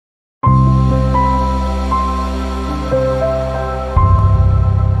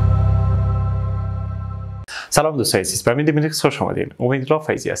سلام دوستان عزیز، به مedi Medix خوش آمدین. امیدالله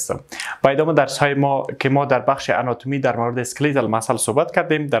فیضی هستم. با ادامه درس های ما در بخش آناتومی در مورد اسکلتال مفاصل صحبت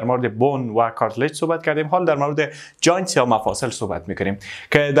کردیم، در مورد بون و کارتلج صحبت کردیم. حال در مورد جاینتس یا مفاصل صحبت میکنیم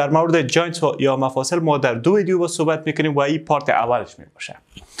که در مورد جاینتس یا مفاصل ما در دو ویدیو با صحبت میکنیم و این پارت اولش میباشه.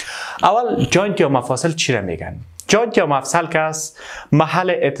 اول جاینت یا مفاصل چی را میگن؟ جاینت یا مفصل که است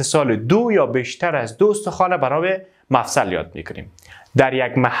محل اتصال دو یا بیشتر از دو استخوان به نام مفصل یاد میکنیم. در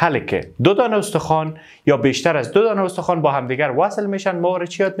یک محل که دو دانه استخوان یا بیشتر از دو دانه استخوان با همدیگر وصل میشن ما را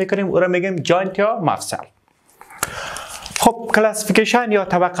چی یاد میکنیم؟ او را میگیم جاینت یا مفصل. خب کلاسیفیکیشن یا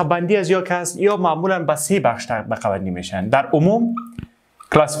طبقه بندی از یا معمولا به سه بخش طبقه بندی میشن. در عموم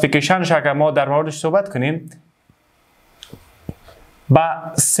کلاسیفیکیشنش اگر ما در موردش صحبت کنیم به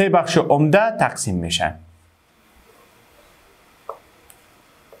سه بخش عمده تقسیم میشن.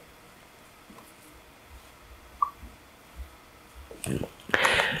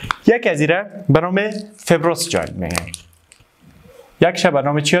 یک از ایره به نام فبروس جاینت میگن. یکش به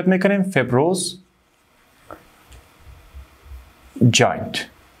نام چی یاد میکنیم؟ فبروس جاینت.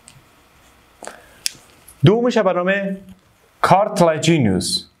 دومش به نام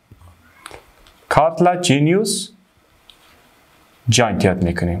کارتلاجینوس جاینت یاد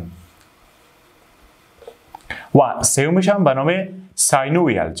میکنیم. و سومش هم به نام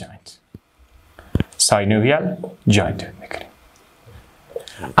ساینوویال جاینت یاد میکنیم.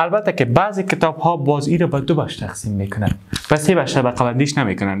 البته که بعضی کتاب ها باز این را به دو بخش تقسیم میکنن، به سه بخش طبقه بندیش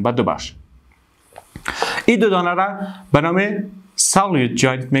نمیکنن، به دو بخش. این دو دانه را به نام سالویت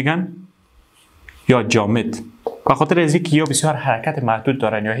جاینت میگن یا جامد، به خاطر از اینکه یا بسیار حرکت محدود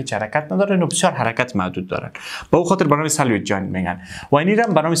دارن یا هیچ حرکت ندارن و بسیار حرکت محدود دارن، به اون خاطر به نام سالویت جاینت میگن. و این را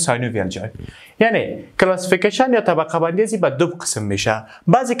به نام ساینوویال جاینت. یعنی کلاسیفیکیشن یا طبقه بندی از به دو قسم میشه.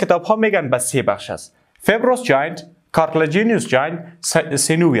 بعضی کتاب ها میگن به سه بخش است: فبروس جاینت، کارتلاجینوس جاینت،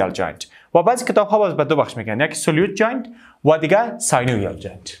 سینوویال جاینت. و بعضی کتاب ها باز به دو بخش میگن، یکی سولویت جاینت و دیگه ساینوویال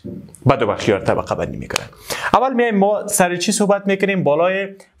جاینت. به دو بخش طبقه بندی میکنن. اول میایم ما سر چی صحبت میکنیم؟ بالای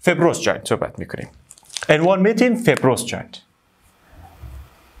فبروس جاینت صحبت میکنیم. عنوان میتیم فبروس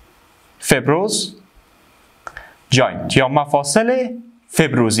جاینت یا مفاصل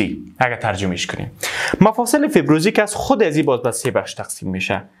فبروزی اگر ترجمهش کنیم. مفاصل فبروزی که از خود از این باز به سه بخش تقسیم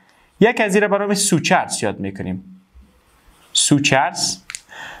میشه. یک از این به نام سوچرز یاد میکنیم، سوچرز.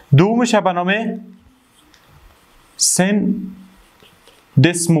 دومش به نام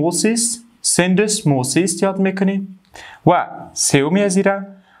سندسموسیس یاد میکنیم و سومی از این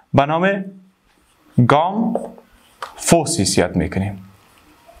به نام گام فوسیس یاد میکنیم.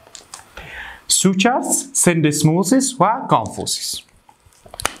 سوچرز، سندسموسیس و گام فوسیس.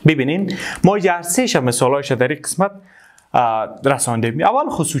 ببینین ما یارسیش مثالایش در این قسمت رسانده. اول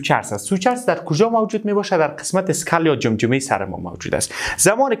خود سوچرز است. سوچرز در کجا موجود می باشد؟ در قسمت اسکل یا جمجمه سر ما موجود است.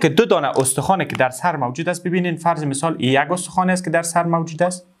 زمانی که دو دانه استخوانی که در سر موجود است، ببینین فرض مثال یک استخوان است که در سر موجود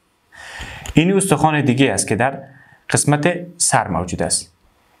است، این استخوان دیگه است که در قسمت سر موجود است.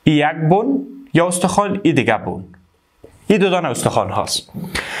 یک بون یا استخوان، این دیگه بون. این دو دانه استخوان هاست.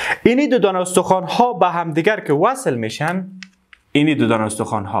 این دو دانه استخوان ها به هم دیگر که وصل میشن، این دو دانه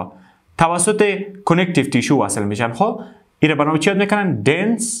استخوان ها توسط کانکتیو تیشو وصل میشن. خب این را به نام چی یاد میکنن؟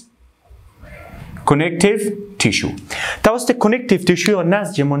 دنس کانکتیو تیشو. توسط کانکتیو تیشو یا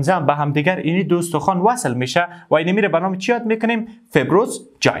نسج منظم به هم دیگر این دو استخوان وصل میشه و این میره به نام چی یاد میکنیم؟ فبروس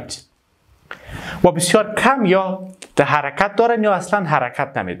جاینت. و بسیار کم یا حرکت دارن یا اصلا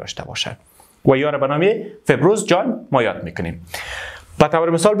حرکت نمی داشته باشن و یا را به نام فبروس جاینت ما یاد میکنیم. به طور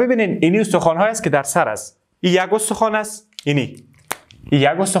مثال ببینین این استخوان های است که در سر است. این یک استخوان است، این یک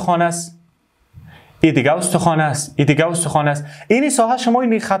استخوان است، این دیگه استخوان است، این دیگه استخوان است. این ساحه شما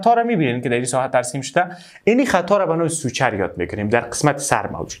این خطا را میبینید که در این ساحه ترسیم شده. این خطا را به نام سوچر یاد میکنیم. در قسمت سر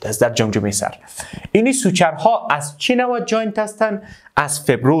موجود است، در جمجمه سر. این سوچرها از چه نوع جاینت هستند؟ از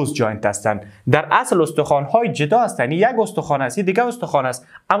فبروس جاینت هستند. در اصل استخوان های جدا هستند. یک استخوان است، این دیگه استخوان است،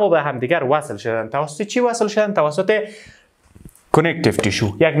 اما به هم دیگر وصل شدن. توسط چی وصل شدن؟ توسط کانکتیو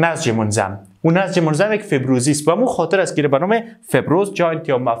تیشو، یک نسج منظم. اون نسج منظم یک فبروزی است و مو خاطر است که به نام فبروس جاینت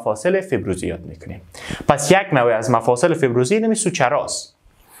یا مفاصل فبروزی یاد میکنیم. پس یک نوع از مفاصل فبروزی نمی سوچراست.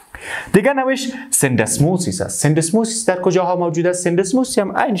 دیگر نوعش سندسموسیس است. سندسموسیس در کجاها موجود است؟ سندسموسیس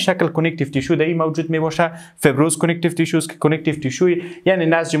هم عین شکل کانکتیو تیشو در این موجود می باشه. فبروس کانکتیو تیشو است که کانکتیو تیشو یعنی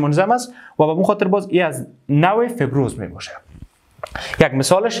نسج منظم است و به مو خاطر باز این از نوع فبروز می باشه. یک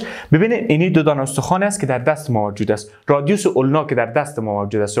مثالش ببینید این دو دانه استخوان است که در دست ما موجود است. رادیوس اولنا که در دست ما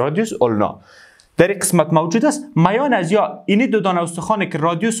موجود است، رادیوس اولنا در این قسمت موجود است. میان از یا این دو دانه استخوان که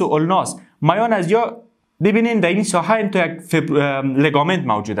رادیوس اولنا است، میان از یا ببینین در این ساحه این تو یک لگامنت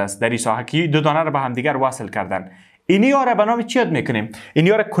موجود است. در این ساحه که دو دانه را به هم دیگر وصل کردن. اینیا را به نام چی یاد میکنیم؟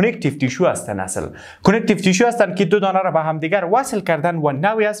 اینیا را کانکتیو تیشو هستن. اصل کانکتیو تیشو هستن که دو دانه را به هم دیگر وصل کردن و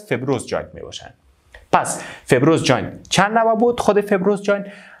نوعی از فیبروز جوینت میباشند. پس فیبروز جوینت چند نوع بود؟ خود فیبروز جوینت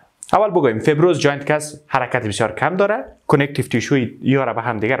اول بگویم. فیبروز جوینت که حرکت بسیار کم داره، کانکتیو تیشو یا را به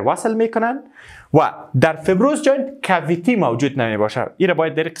هم دیگر وصل میکنن و در فیبروز جوینت کاویتی موجود نمی باشه. این را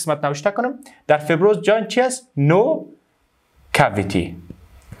باید در این قسمت نوشته کنم. در فیبروز جوینت چی است؟ نو کاویتی.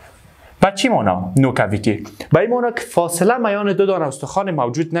 با چی معنا نو کاویتی؟ با این معنا که فاصله میان دو دانه استخوان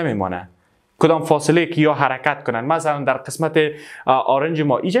موجود نمیمانه. کدام فاصله که یا حرکت کنن، مثلا در قسمت آرنج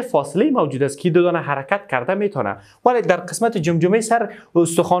ما اینجا فاصله موجود است که دو دانه حرکت کرده میتونه، ولی در قسمت جمجمه سر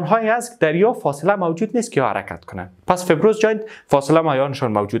استخوان های هست در یا فاصله موجود نیست که حرکت کنن. پس فیبروز جوینت فاصله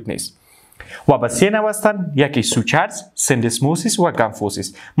میانشون موجود نیست. و به سه نوع هستند، یکی سوچرز، سندسموسیس و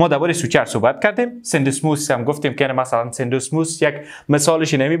گامفوسیس. ما درباره سوچرز صحبت کردیم. سندسموسیس هم گفتیم که مثلا سندسموس یک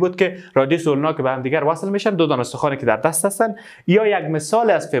مثالش نمی بود که رادیوس اولنا که به هم دیگر وصل میشن، دو دانه استخوانی که در دست هستن، یا یک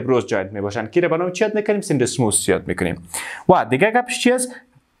مثال از فیبروز جوینت میباشن که به نام چی یاد میکنیم؟ سندسموس یاد میکنیم. و دیگه گپش چی است؟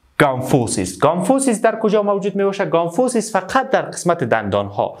 گامفوسیس. گامفوسیس در کجا موجود میباشه؟ گامفوسیس فقط در قسمت دندان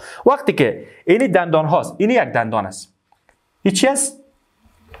ها. وقتی که این دندان هاست، این یک دندان است. این چی است؟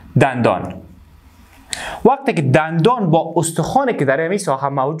 دندان. وقتی که دندان با استخوانی که در همین ساحه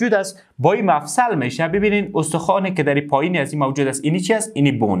موجود است با این مفصل میشه، ببینید استخوانی که در پایین از این موجود است، اینی چی است؟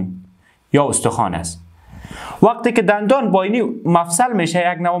 اینی بون یا استخوان است. وقتی که دندان با اینی مفصل میشه،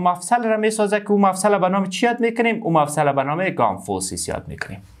 یک نوع مفصل را میسازه که اون مفصل به نام چی یاد میکنیم؟ اون مفصل به نام گامفوسیس یاد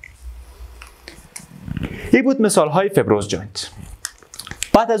میکنیم. این بود مثال های فیبروز جوینت.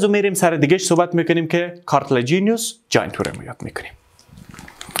 بعد از اون میریم سر دیگه صحبت میکنیم که کارتلاژینوس جوینت رو یاد میکنیم.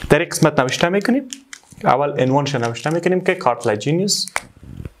 در این قسمت نوشته میکنیم، اول عنوانش نوشته میکنیم که کارتلاژینوس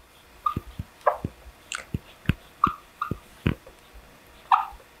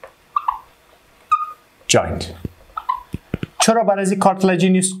جوینت. چرا برای این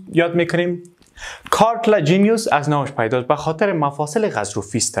کارتلاژینوس یاد میکنیم؟ کارتلاژینوس از نامش پیداست به خاطر مفاصل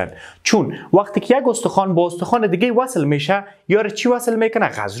غضروفی هستند. چون وقتی که یک استخوان با استخوان دیگه وصل میشه، یا چی وصل میکنه؟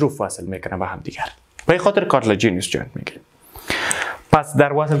 غضروف وصل میکنه به هم دیگر. به خاطر کارتلاژینوس جوینت میگیم. پس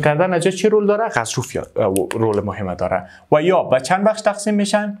در وصل کردن اجا چی رول داره؟ غضروف رول مهمه داره. و یا به چند بخش تقسیم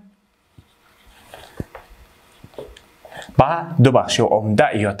میشن؟ به دو بخش یا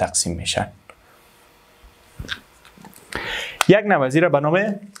عمده یا تقسیم میشن. یک نوع از این را به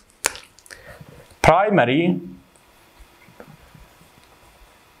نام پرایمری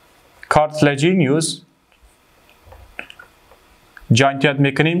کارتلاژینوس جوینت یاد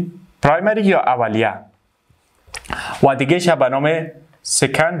میکنیم. پرایمری یا اولیه. و دیگه شه به نام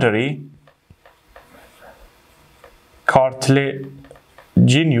سکندری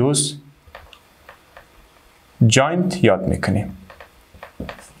کارتلاژینوس جوینت یاد میکنیم.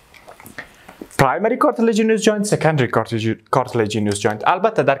 پرایمری کارتلاژینوس جوینت، سکندری کارتلاژینوس جوینت.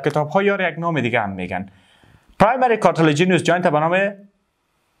 البته در کتاب ها یار یک نام دیگه هم میگن. پرایمری کارتلاژینوس جوینت به نام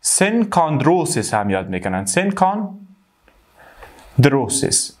سینکاندروسیس هم یاد میکنن.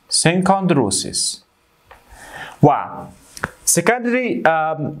 سینکاندروسیس. و سکندری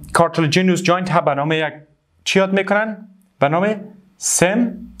کارتلاژینوس جوینت ها به نام یک چی یاد میکنن؟ به نام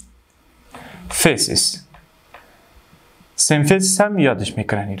سمفیسیس. سمفیسیس هم یادش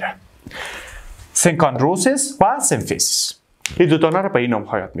میکنن ایره. سینکاندروسیس و سمفیسیس. این دو تانه را به این نام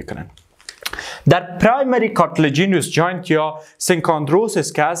ها یاد میکنن. در پرایمری کارتلاژینوس جوینت یا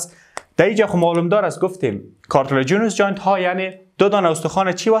سینکاندروسیس که است، در اینجا خب معلوم دار است گفتیم کارتلاژینوس جوینت ها یعنی دو دانه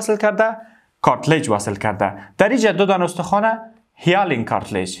استخوان چی وصل کرده؟ کارتلج وصل کرده. در اینجا دو دانه استخوان هیالین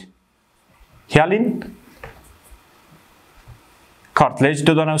کارتلج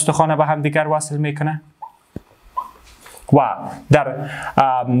دو دانه استخوان به هم دیگر وصل میکنه. و در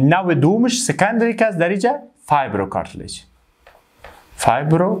نوع دومش سکندری که از در اینجا فایبرو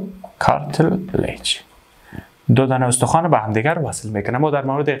کارتلج دو دانه استخوان به هم دیگر وصل میکنه. ما در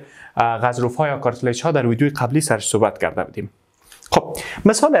مورد غضروف ها یا کارتلج ها در ویدیوی قبلی سرش صحبت کرده بودیم. خب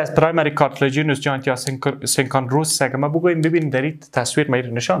مثال از پرایمری کارتلاژینوس جوینت یا سینکاندروسیس اگه ما بگوییم، ببینید در این تصویر من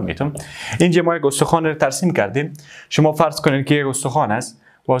نشان میدم. اینجا ما یک استخوان رو ترسیم کردیم. شما فرض کنید که یک استخوان است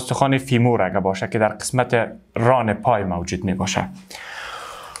و استخوان فیمور اگه باشه که در قسمت ران پای موجود می باشه.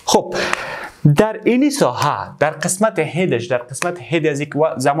 خب در این ساحه در قسمت هدش، در قسمت هد از یک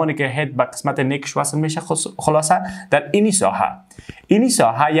زمانی که هد به قسمت نکش وصل میشه، خلاصه در این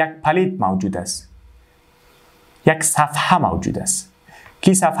ساحه یک پلیت موجود است، یک صفحه موجود است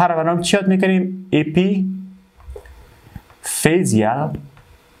که صفحه را به نام چی یاد میکنیم؟ اپیفیزیال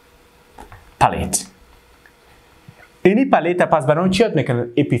پلیت. اینی پلیت پس به نام چی یاد میکنن؟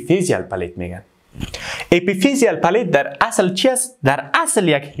 اپیفیزیال پلیت میگن. اپیفیزیال پلیت در اصل چی است؟ در اصل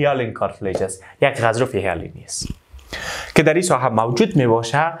یک هیالین کارتلج است، یک غضروف هیالینی است. که در این ساحه موجود می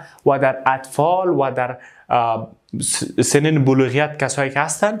باشه و در اطفال و در سنین بلوغیت کسایی که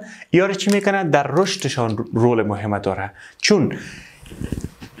هستن اینا چی میکنن؟ در رشدشان رول مهمه داره، چون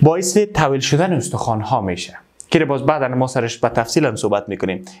باعث طویل شدن استخوان ها میشه که باز بعدا ما سرش به تفصیل هم صحبت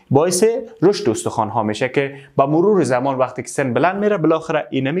میکنیم. باعث رشد استخوان ها میشه که با مرور زمان وقتی که سن بلند میره بالاخره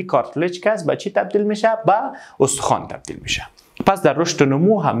اینمی کارتلج که به چی تبدیل میشه؟ به استخوان تبدیل میشه. پس در رشد و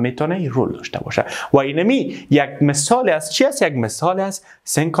نمو هم میتونه رول داشته باشه و اینمی یک مثال از چی است؟ یک مثال از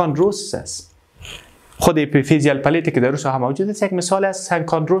سنکاندروسیس است. خود اپیفیزیال پلیتی که در ساحه موجود است یک مثال از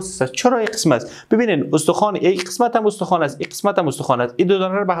سنکاندروسیس است. چرا این قسمت است؟ ببینید استخوان این قسمت هم استخوان است، این قسمت هم استخوان است. این دو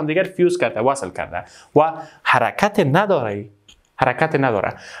دانه رو به هم دیگر فیوز کرده، وصل کرده و حرکت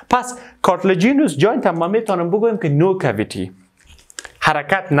نداره. پس کارتلژینوس جاینت هم ما میتونیم بگوییم که نو کاویتی.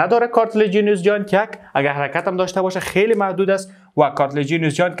 حرکت نداره کارتلژینوس جاینت یک، اگر حرکت هم داشته باشه خیلی محدود است و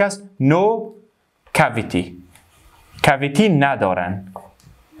کارتلژینوس جاینت که است نو کاویتی ندارن.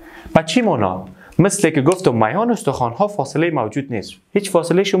 با چی مونا؟ مثل که گفتم میان استخوان ها فاصله موجود نیست. هیچ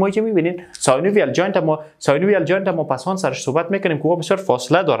فاصله شما که میبینین ساینوویال جاینت ما پسند سرش صحبت میکنیم که بسیار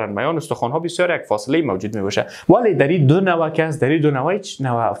فاصله دارن، میان استخوان ها بسیار یک فاصله موجود میباشه، ولی در این دو نوع که است در این دو نوع هیچ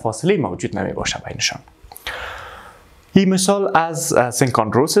نوع فاصله موجود نمیباشه بینشان. این مثال از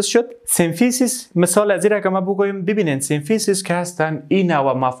سنکاندروسیس شد. سمفیسیس مثال از این را که ما بگوییم. ببینید سمفیسیس که هستن این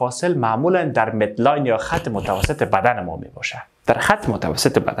نوع مفاصل معمولا در مدلاین یا خط متوسط بدن ما می باشه، در خط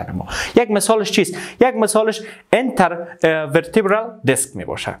متوسط بدن ما. یک مثالش چیست؟ یک مثالش انتر ورتبرال دیسک می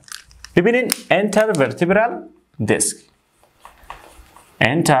باشه. ببینید انتر ورتبرال دیسک،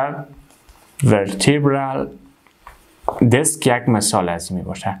 انتر ورتبرال دیسک یک مثال از می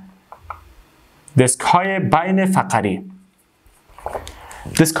باشه. دیسک های بین فقری،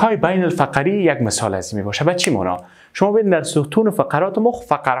 دیسک های بین الفقری یک مثال از می باشه. و چی مونا؟ شما ببینید در ستون فقرات مخ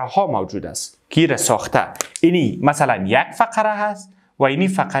فقره ها موجود است که ساخته. اینی مثلا یک فقره هست و اینی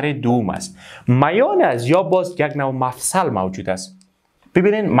فقره دوم است. میان از یا باز یک نوع مفصل موجود است.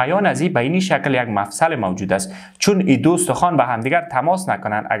 ببینید میان از این به این شکل یک مفصل موجود است، چون این دو استخوان به همدیگر تماس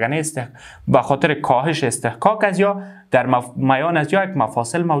نکنند اگر نه به خاطر کاهش استحکاک از یا در میان از یا یک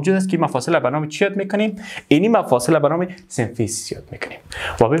مفاصل موجود است که مفاصل به نام چی یاد میکنیم؟ اینی مفاصل به نام سمفیسیس یاد میکنیم.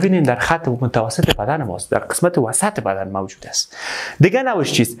 و ببینید در خط متوسط بدن ماست، در قسمت وسط بدن موجود است. دیگه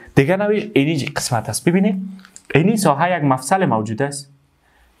نوعش چیست؟ دیگه نوعش اینی قسمت است. ببینید اینی ساحه یک مفصل موجود است.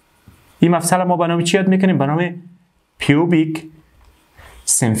 این مفصل ما به نام چی یاد میکنیم؟ به نام پیوبیک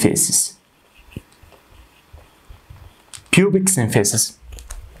سمفیسیس. پیوبیک سمفیسیس.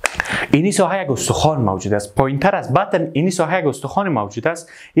 اینی ساحه یک استخوان موجود است. پایینتر از بطن اینی ساحه یک استخوان موجود است.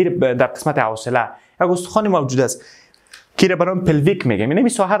 این در قسمت حوصله یک استخوان موجود است که به نام پلویک میگیم. این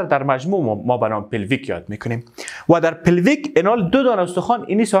ساحه را در مجموع ما به نام پلویک یاد میکنیم. و در پلویک اینال دو دانه استخوان،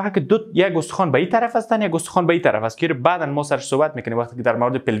 اینی ساحه که یک استخوان به این طرف هستن، یک استخوان به این طرف است که بعدا ما سرش صحبت میکنیم وقتی که در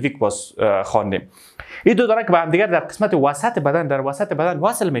مورد پلویک باز خواندیم. این دو دانه که به هم دیگر در قسمت وسط بدن در وسط بدن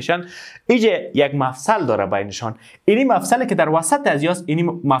وصل میشن، اینجا یک مفصل داره بینشان. اینی مفصلی که در وسط از یاست، اینی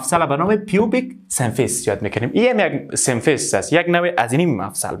مفصل به نام پیوبیک سمفیسیس یاد میکنیم. این یک سمفیسیس است، یک نوع از اینی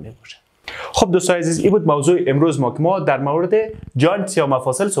مفصل میباشه. خب دوستان عزیز، این بود موضوع امروز ما که ما در مورد جاینت یا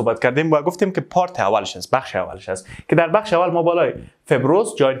مفاصل صحبت کردیم و گفتیم که پارت اولش است، بخش اولش است که در بخش اول ما بالای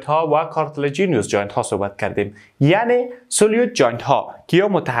فبروس جاینت ها و کارتلژینوس جاینت ها صحبت کردیم، یعنی سولیوت جاینت ها که یا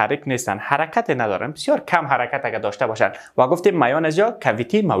متحرک نیستن، حرکت ندارن، بسیار کم حرکت اگر داشته باشن و گفتیم میان از یا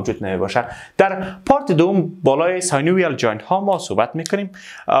کاویتی موجود نمیباشه. در پارت دوم بالای ساینوویال جاینت ها ما صحبت میکنیم.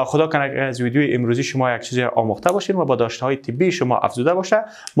 خدا کنه از ویدیو امروزی شما یک چیزی آموخته باشین و با داشته های طبی شما افزوده باشه.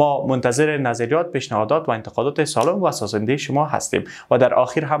 ما منتظر نظریات، پیشنهادات و انتقادات سالم و سازنده شما هستیم و در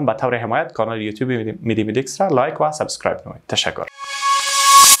آخر هم به طور حمایت کانال یوتیوب مدی مدیکس را لایک و سبسکرایب کنید. تشکر.